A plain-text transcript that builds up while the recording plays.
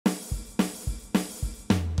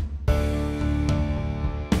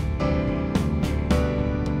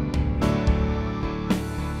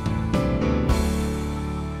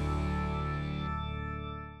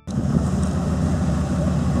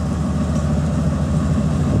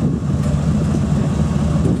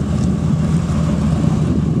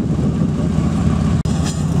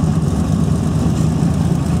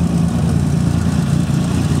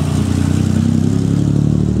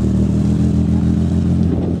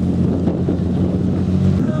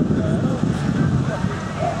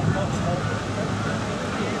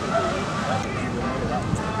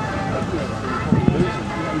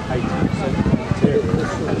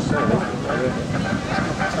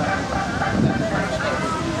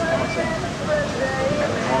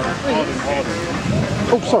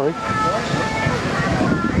Oh, sorry.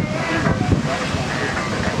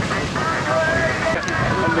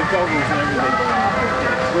 And the goggles and everything.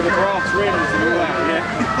 With the brass rims and all that, yeah.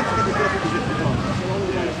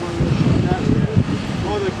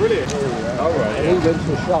 Oh, they're brilliant. All right. And he went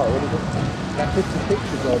to a show and he got 50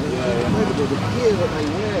 pictures on it. It's incredible, the gear that they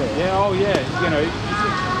wear. Yeah, oh yeah, you know,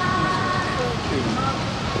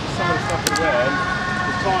 some of the stuff they wear,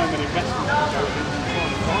 the time and investment that goes into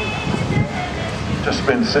trying to find that. Just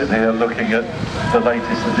been sitting here looking at the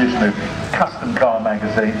latest edition of Custom Car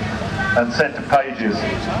magazine and centre pages,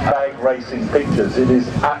 bag racing pictures. It is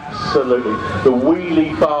absolutely, the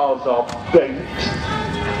wheelie bars are bent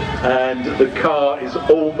and the car is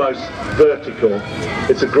almost vertical.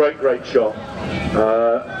 It's a great shot.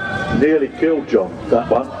 Nearly killed John, that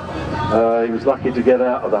one. He was lucky to get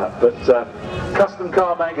out of that. But Custom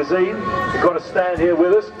Car magazine, we've got a stand here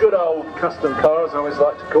with us. Good old Custom Cars, I always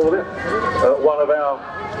like to call it. One of our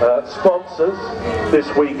sponsors this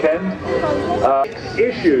weekend. 6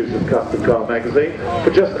 issues of Custom Car magazine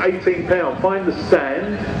for just £18. Find the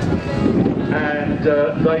stand and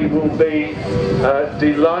they will be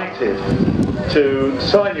delighted to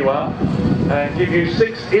sign you up and give you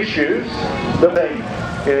 6 issues. The name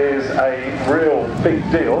is a real big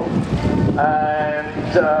deal,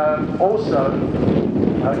 and also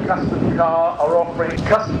Custom Car are offering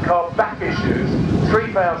Custom Car back issues,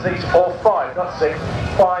 £3 each or 5, not 6,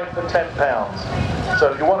 5 for £10.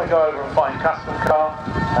 So if you want to go over and find Custom Car,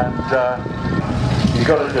 and you've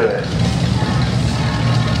got to do it.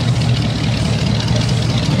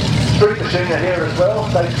 Street Machine are here as well,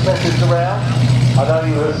 takes messages around. I know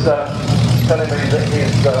he was telling me that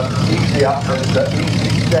he's easy up and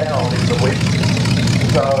easy down in the week.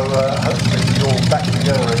 So hopefully he's all back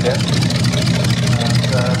together again.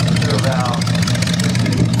 And do around